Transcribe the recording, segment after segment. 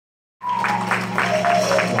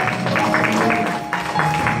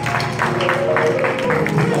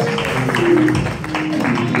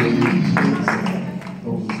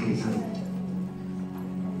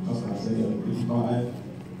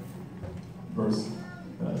verse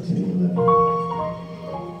 10 and 11.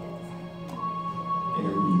 And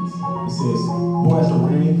it reads, it says, "For as the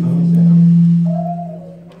rain comes down,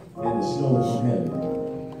 and the snow from heaven,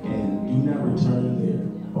 and do not return there,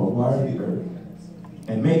 but water the earth,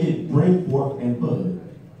 and make it bring forth and bud,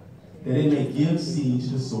 that it may give seed to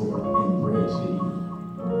the sower and bread to eat."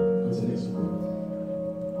 What's the next one?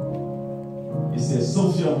 It says,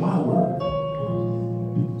 "So shall my word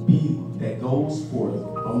be that goes forth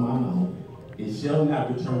from my mouth. It shall not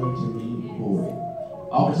return to me void."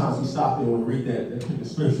 Oftentimes we stop there when we read that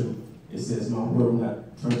scripture. It says, "My word will not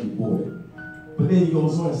turn to me void." But then he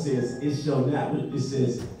goes on and says, "It shall not," it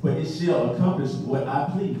says, "but it shall accomplish what I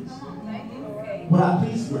please." What I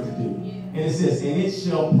please for it to do. And it says, "And it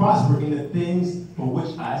shall prosper in the things for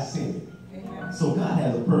which I send it." So God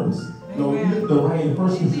has a purpose. You know, when you look at the rain, the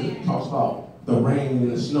first scripture talks about the rain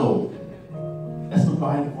and the snow. That's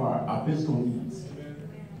providing for our physical needs.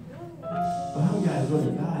 But how many guys know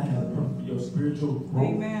that God has a purpose for your spiritual growth?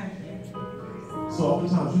 Amen. So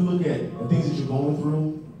oftentimes you look at the things that you're going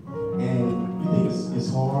through and you think it's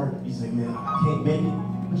hard. You say, "Man, I can't make it."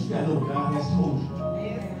 But you gotta know what God has told you.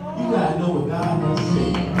 You gotta know what God has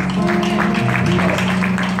said.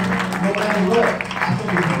 No matter what, I think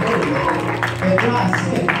it's the word that God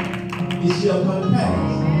said, it shall come to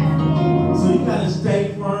pass. So you gotta stay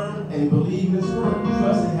firm and believe in His word.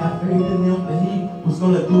 Trust and have faith in Him that He was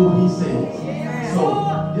gonna do what He says. So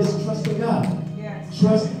just trust in God.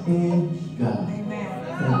 Trust in God.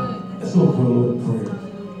 Let's go for a little prayer.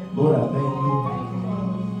 Lord, I thank you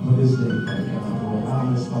for this day, Father God, for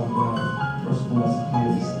allowing us, Father God, first of all, to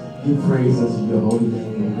give praise unto your holy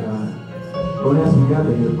name, oh God. Lord, as we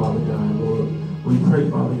gather here, Father God, Lord, we pray,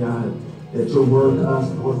 Father God, that your word comes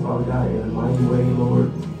forth, Father God, in a mighty way,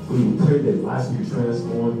 Lord. We pray that lives be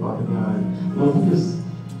transformed, Father God. Lord, we just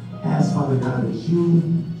ask, Father God, that you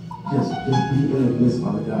just be in the midst,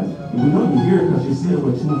 Father God. And we know you're here because you said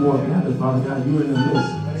when two more gather, Father God, you're in the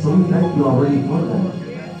midst. So we thank you already for that.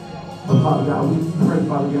 But Father God, we pray,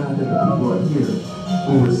 Father God, that the people are here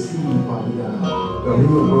will receive, Father God, the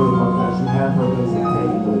real word, Father God, you have for us in day,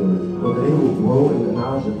 Lord. Lord, that they will grow in the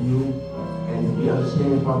knowledge of you and we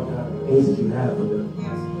understand, Father God, the things that you have for them.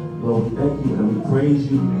 Lord, we thank you and we praise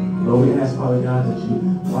you. Lord, we ask, Father God, that you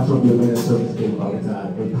watch over your man servant today, Father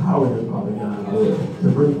God. Empower him, Father God, Lord, to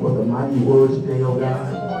bring forth a mighty word today, oh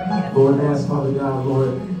God. Lord, I ask, Father God,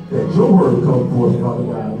 Lord, that your word come forth, Father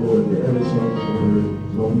God, Lord, the ever-changing word.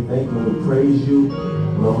 Lord, we thank you and we praise you.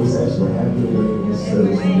 Lord, we say you have your way in this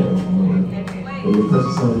service today, Lord. In your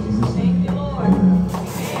precious Son, Jesus' name. Amen.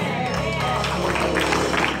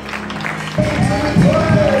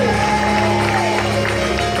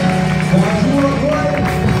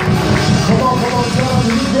 Come on, John,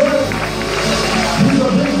 he's good. He's a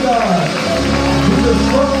big God. He's a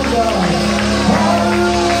strong God.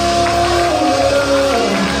 Hallelujah.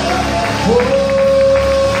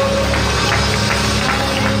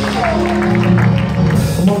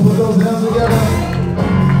 Come on, put those hands together.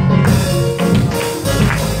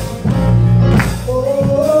 Oh.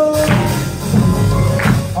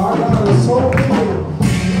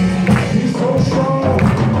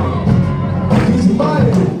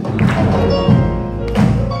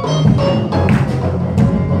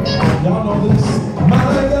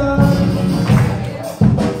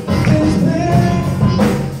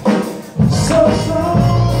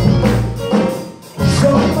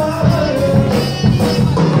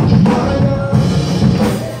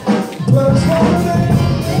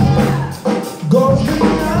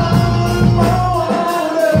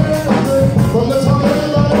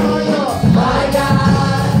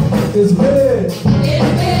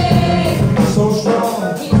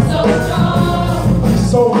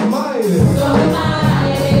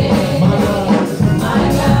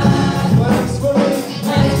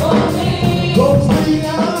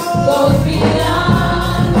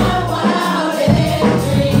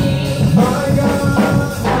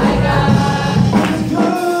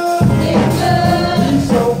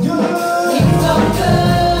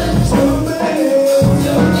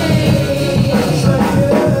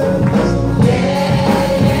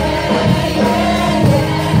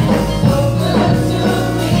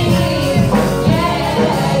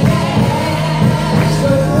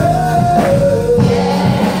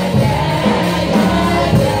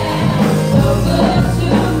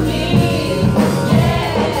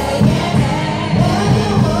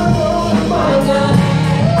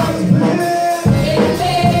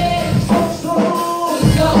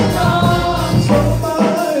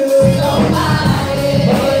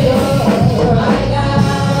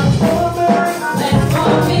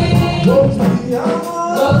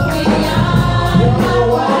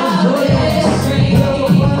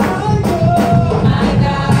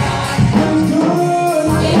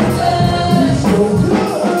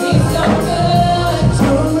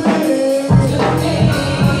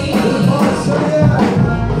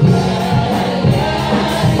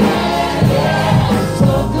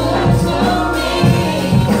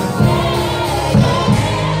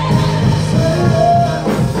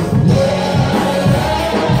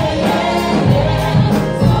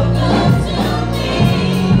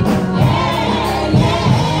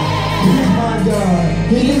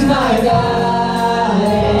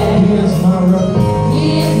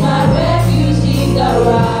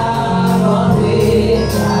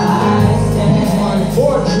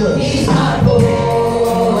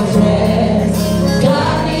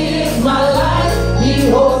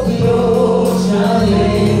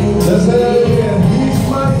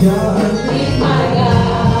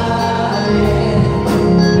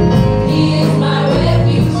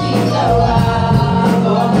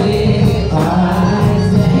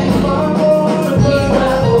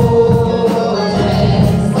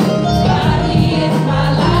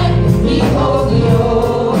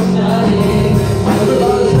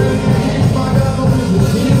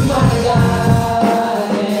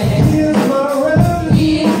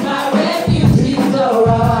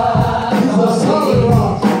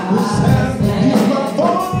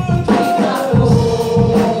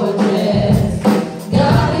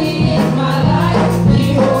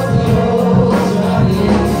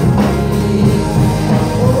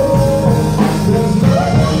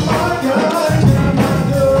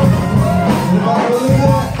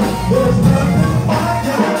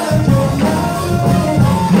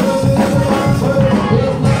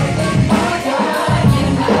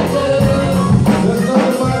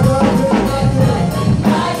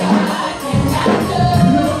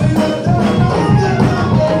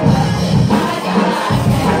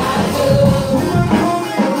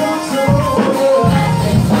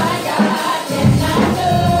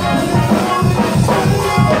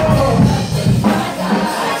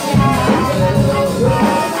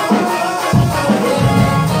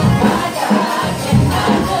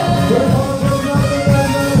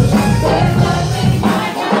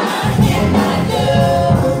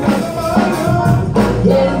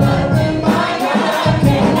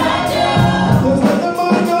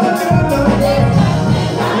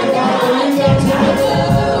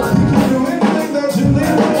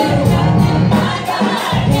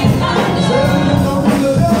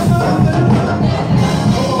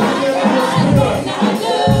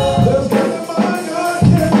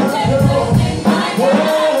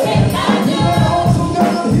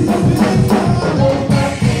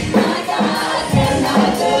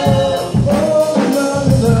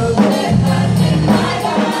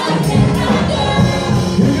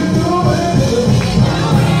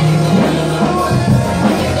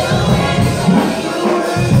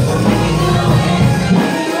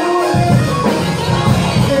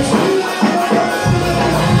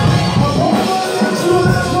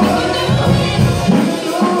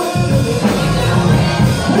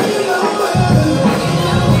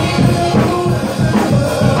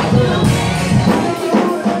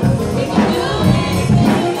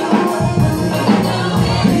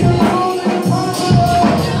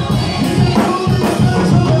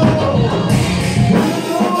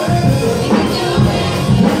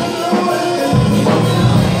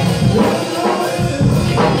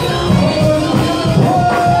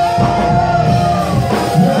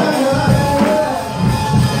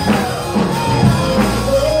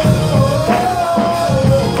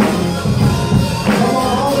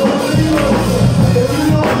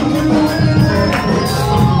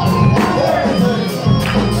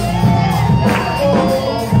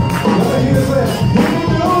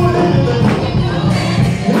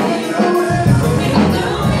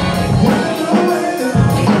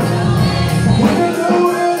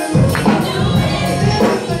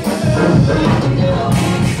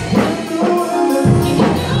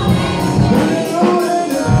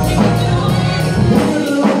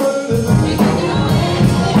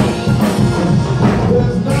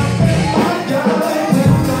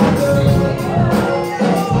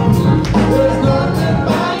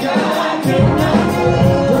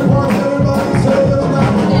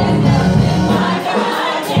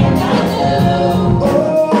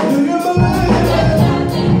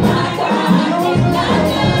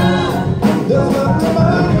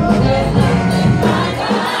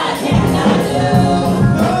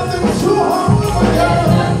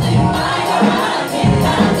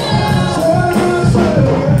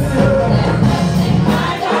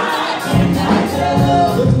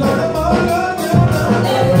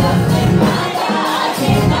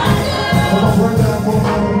 Come on, break down for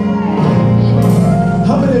me.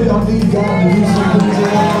 How many of y'all need God to do some things in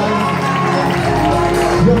your life?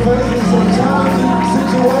 You're facing some challenging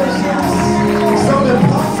situations, some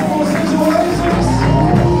impossible situations.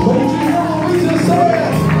 But did you hear what we just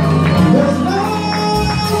said? There's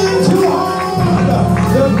nothing too hard.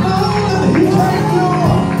 There's nothing He can't do.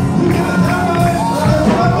 He can handle it. There's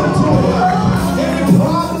nothing to Him. Any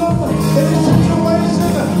problem, any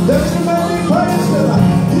situation that you may be facing,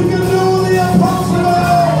 He can do the impossible.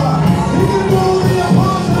 He can do the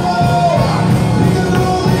impossible. He can do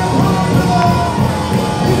the impossible.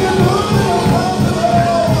 He can do the impossible.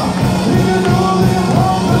 He can do the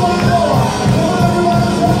impossible. Come on, everybody,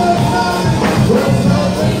 say there's nothing. There's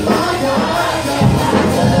nothing my God cannot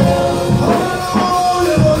do.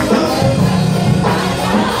 Hallelujah,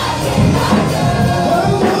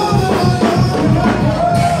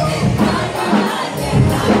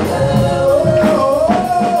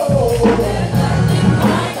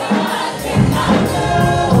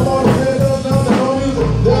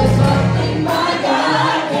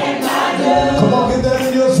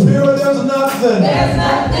 there's nothing. There's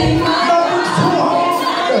nothing my God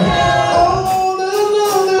cannot do. Oh, there's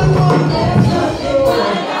nothing my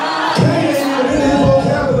God can't even in His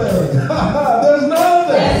vocabulary. There's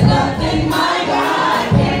nothing. There's nothing my God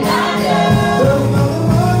cannot do. There's nothing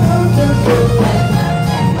my God can do. There's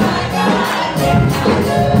nothing my God cannot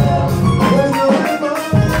do. There's nothing my God.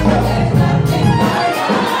 There's nothing my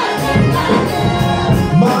God cannot do.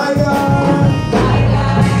 My God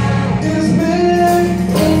is big,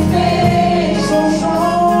 so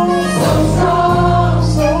strong,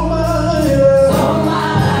 so mighty.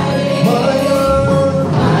 My God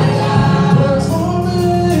transform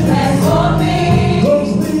me,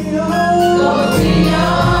 goes beyond.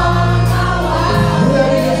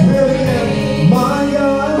 That is really my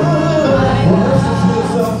God. Versus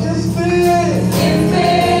Himself is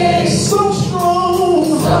big, so strong,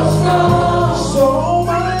 so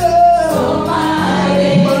mighty.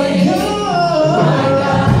 My God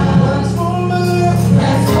transform me,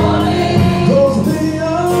 goes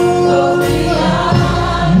beyond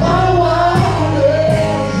my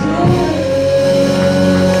wildest dreams.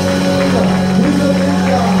 He's a big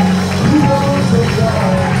God. He's an awesome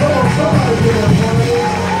God. Come on, somebody give Him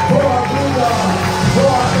praise. For our good God. For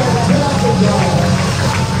our fantastic God.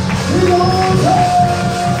 He's awesome.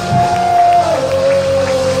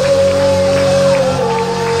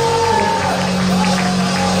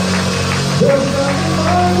 There's nothing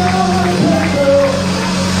my God can't do.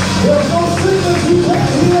 There's no sickness He can't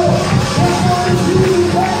heal. There's no disease He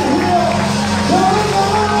can't heal. There's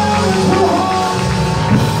nothing too hard.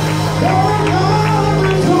 There's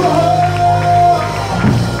nothing too hard.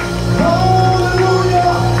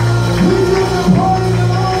 Hallelujah. We give Him praise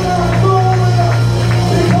and honor and glory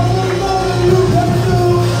because there's nothing you can do.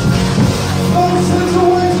 No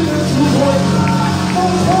situation is too great. No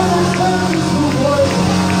circumstance is too great.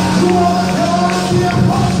 You are the God of the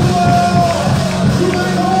impossible. You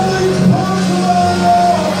make all things possible.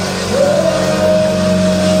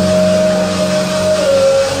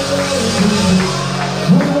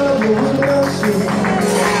 We love you. We bless you.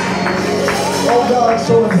 Oh God,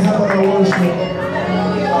 so inhabit our worship.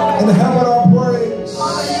 Inhabit our praise.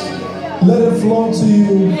 Let it flow to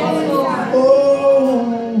you. Oh.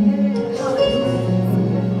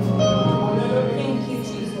 Thank you,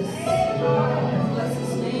 Jesus. Bless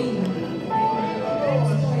His name.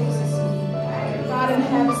 Praise His name. God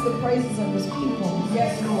inhabits the praises of His people.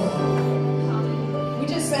 Yes, Lord. We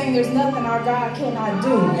just saying there's nothing our God cannot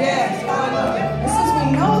do. Yes, hallelujah. And since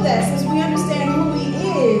we know that, since we understand who He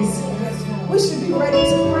is, we should be ready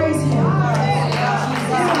to praise Him.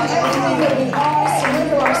 Everything that we are,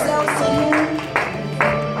 surrender ourselves to Him.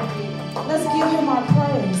 Let's give Him our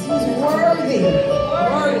praise. He's worthy.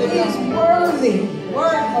 He is worthy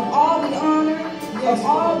of all the honor, of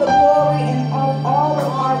all the glory, and of all of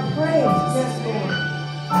our praise. Yes, Lord.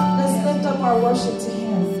 Let's lift up our worship to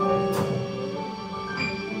Him.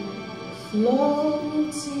 Flow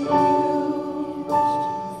to you.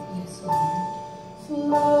 Yes, Lord.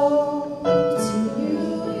 Flow to you.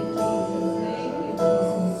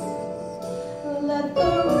 Let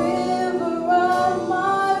the river of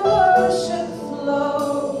my worship flow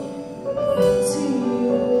to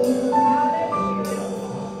you.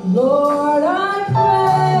 Lord, I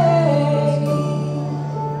pray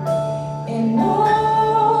in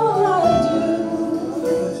all I do.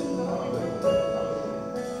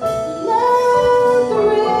 Let the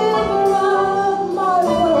river of my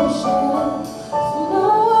worship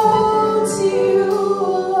flow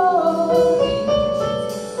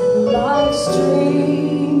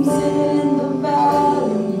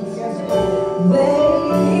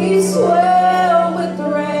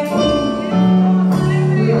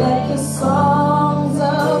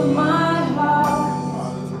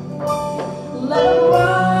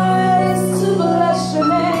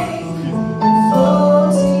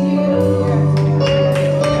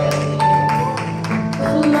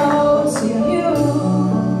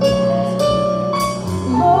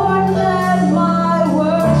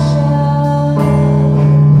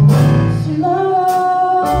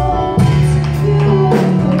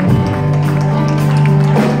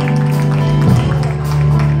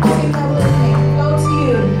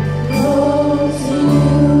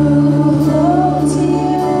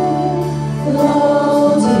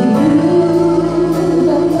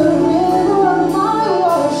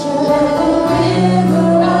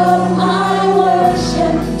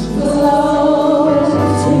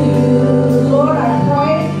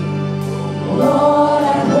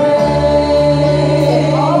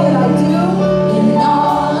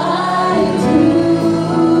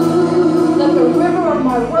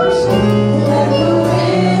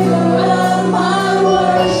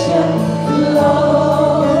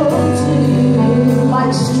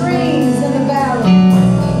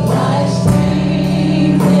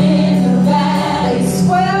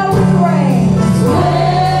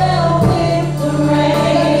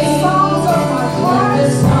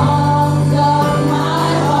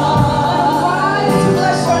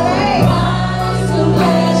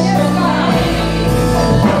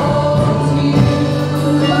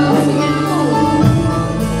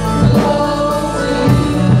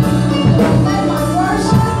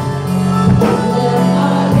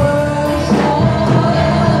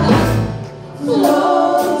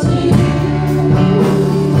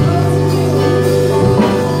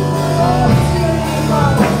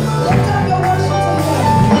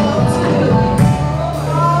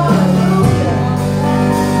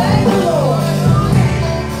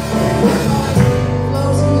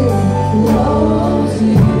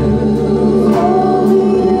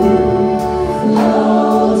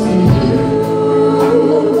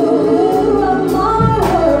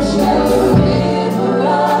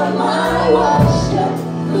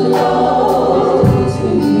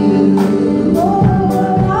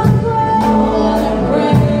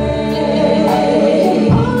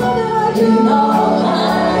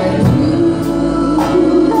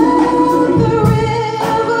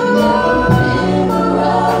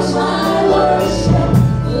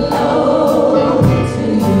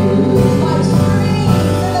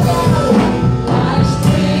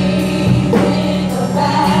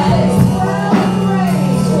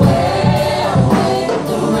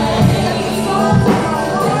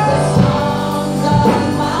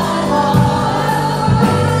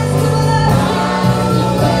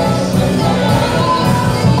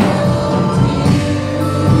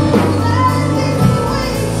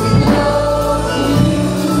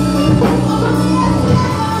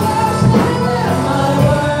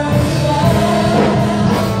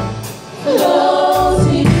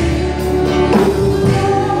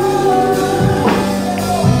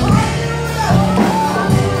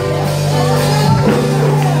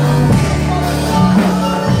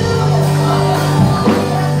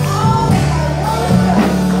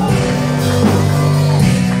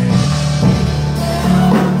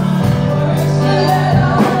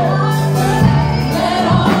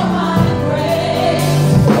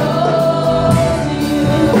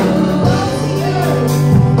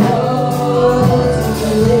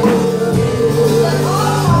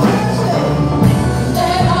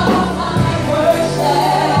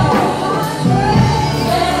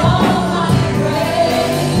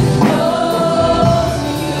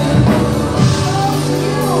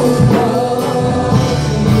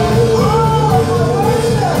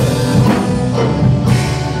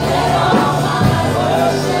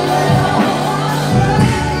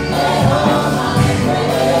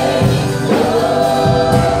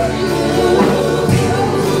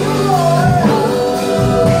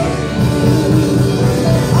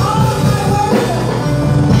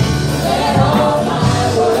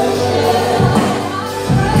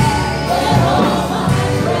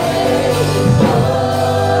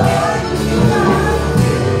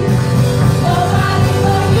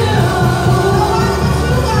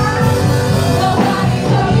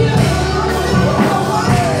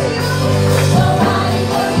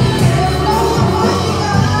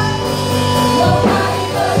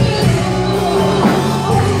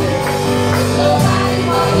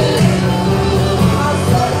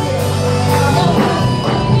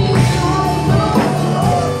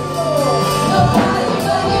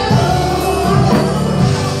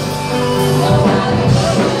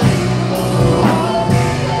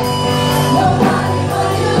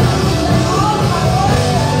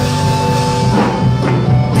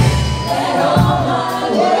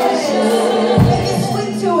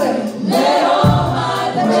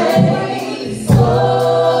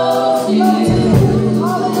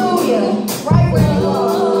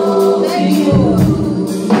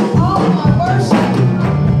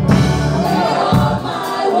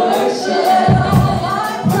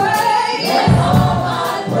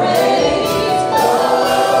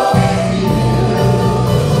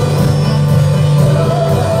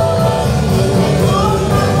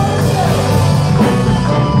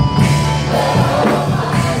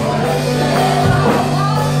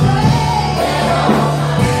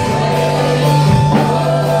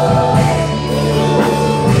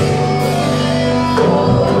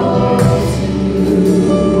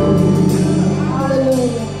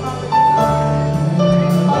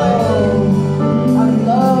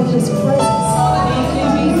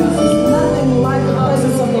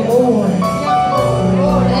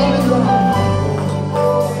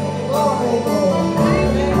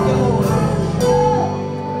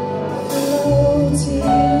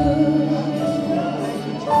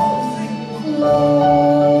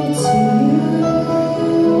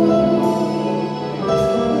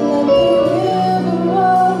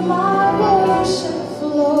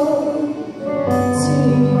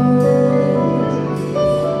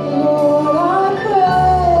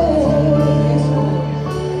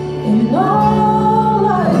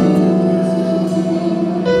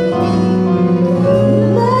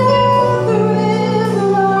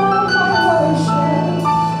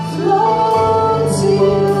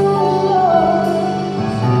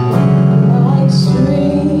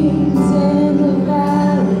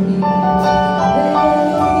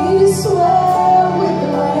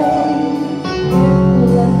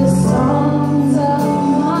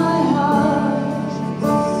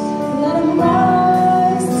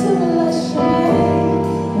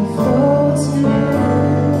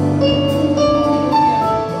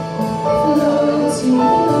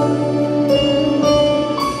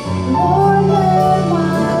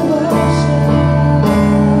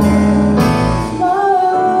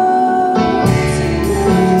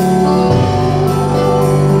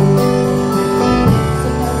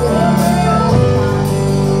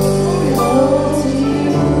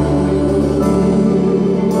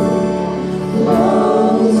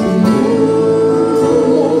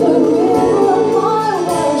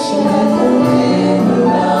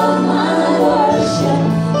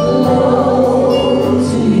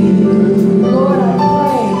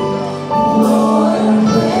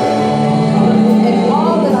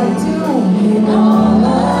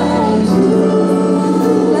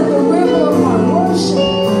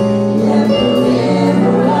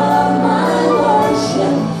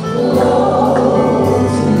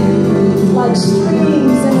like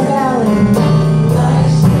streams in the valley. Like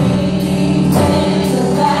streams in the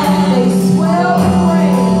valley. They swell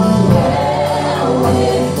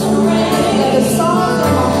with the rain. Let the songs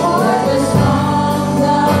of my heart. The songs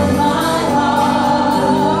of my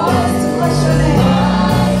heart. Rise to bless your name.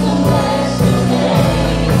 Rise to bless your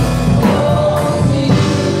name. Lord,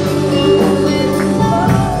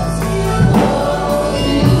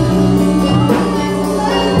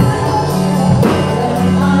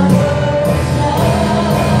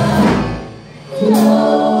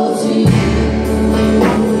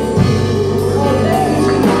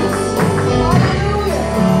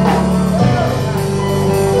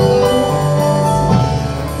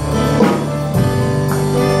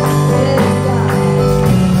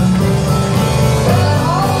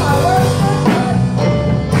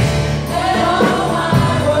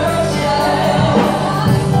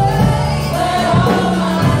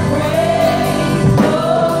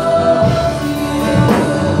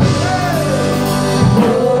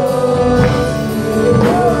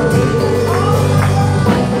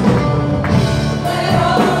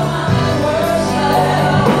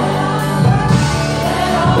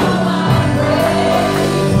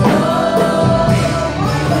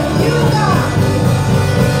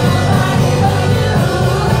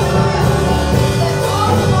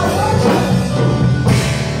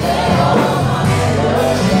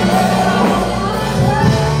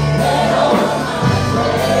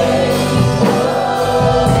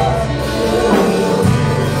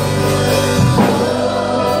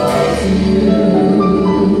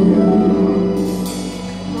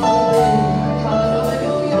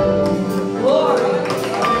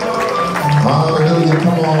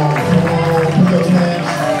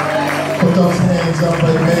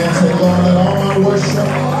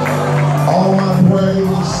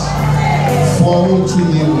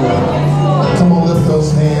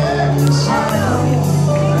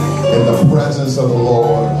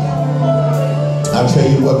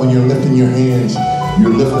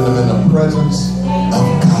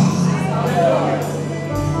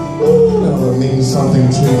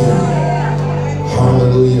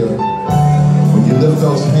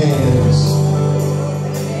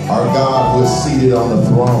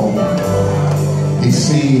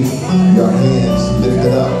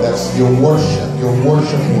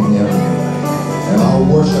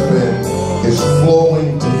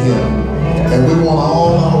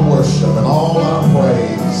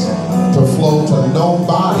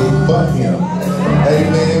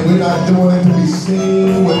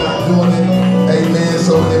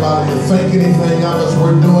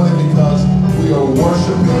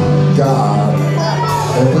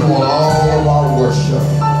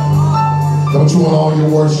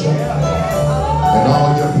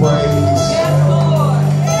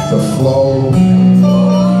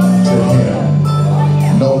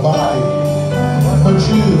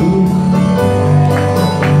 to you.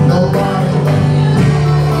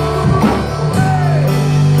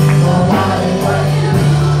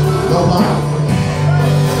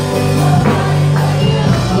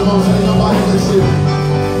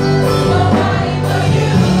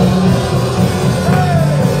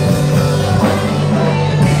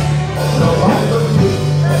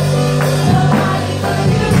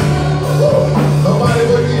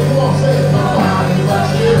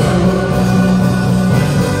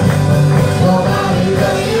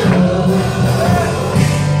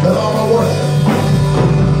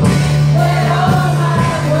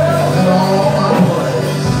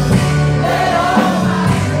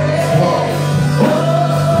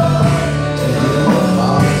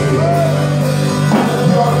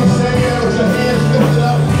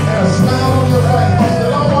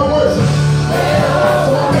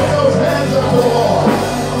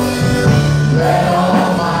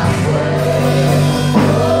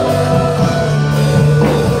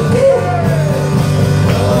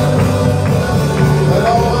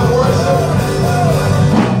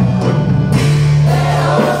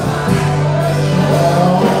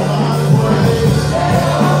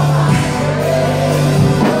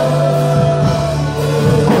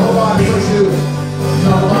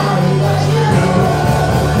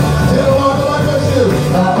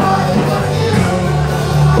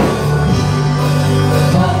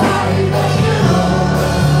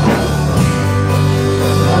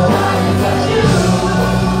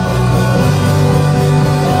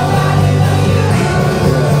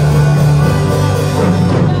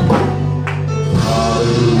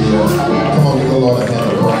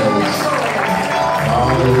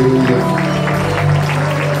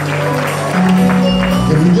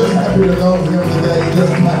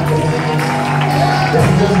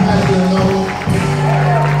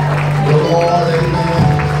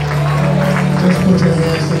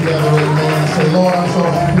 together, amen. Say, Lord, I'm so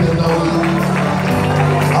happy to know you.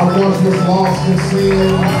 I once was lost in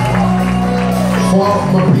sin, far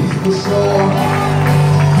from a peaceful shore.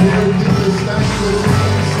 Here deeply stank with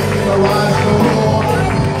sin, sinking arise no more.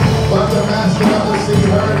 But the master of the sea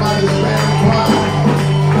heard my despairing cry.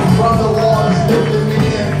 From the waters lifted me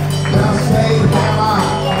in, now saved am I.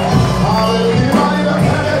 Hallelujah. Anybody that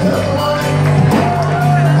have that testimony?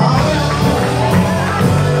 Hallelujah.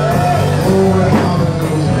 Glory,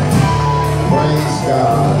 hallelujah. Praise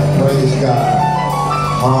God. Praise God.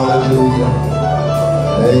 Hallelujah.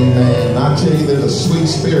 Amen. I tell you, there's a sweet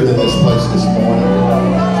spirit in this place this morning.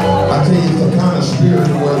 I tell you, it's the kind of spirit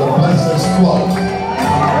where the blessings flow.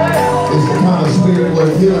 It's the kind of spirit where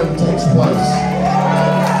healing takes place.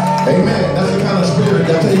 Amen. That's the kind of spirit.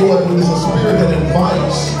 I tell you what, it's a spirit that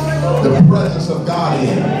invites the presence of God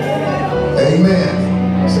in.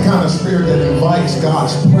 Amen. It's the kind of spirit that invites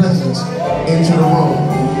God's presence into the room.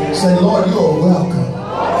 Say, Lord, you're welcome.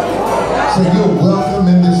 Say, you're welcome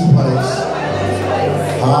in this place.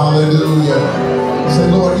 Hallelujah.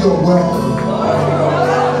 Say, Lord, you're welcome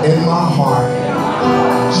in my heart.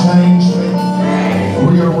 Change me.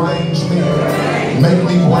 Rearrange me. Make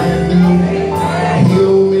me brand new.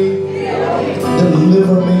 Heal me.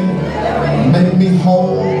 Deliver me. Make me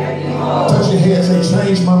whole. Touch your head. Say,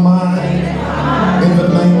 change my mind. In the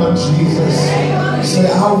name of Jesus. Say,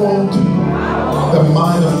 I want the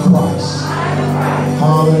mind of Christ.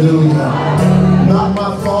 Hallelujah. Not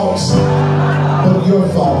my thoughts, but your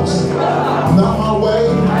thoughts. Not my way,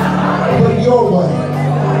 but your way.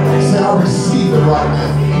 Say, I receive it right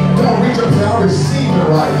now. Come on, reach up and say, I receive it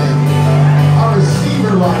right now. I receive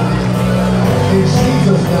it right now. In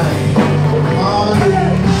Jesus' name. Hallelujah.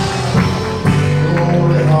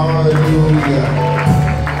 Glory, hallelujah.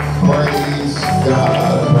 Praise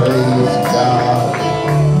God, praise God,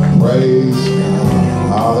 praise God.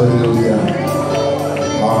 Hallelujah.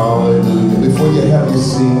 Hallelujah. Before you have your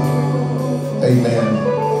seat, amen.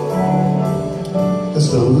 Just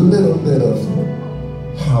a little bit of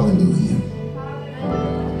hallelujah.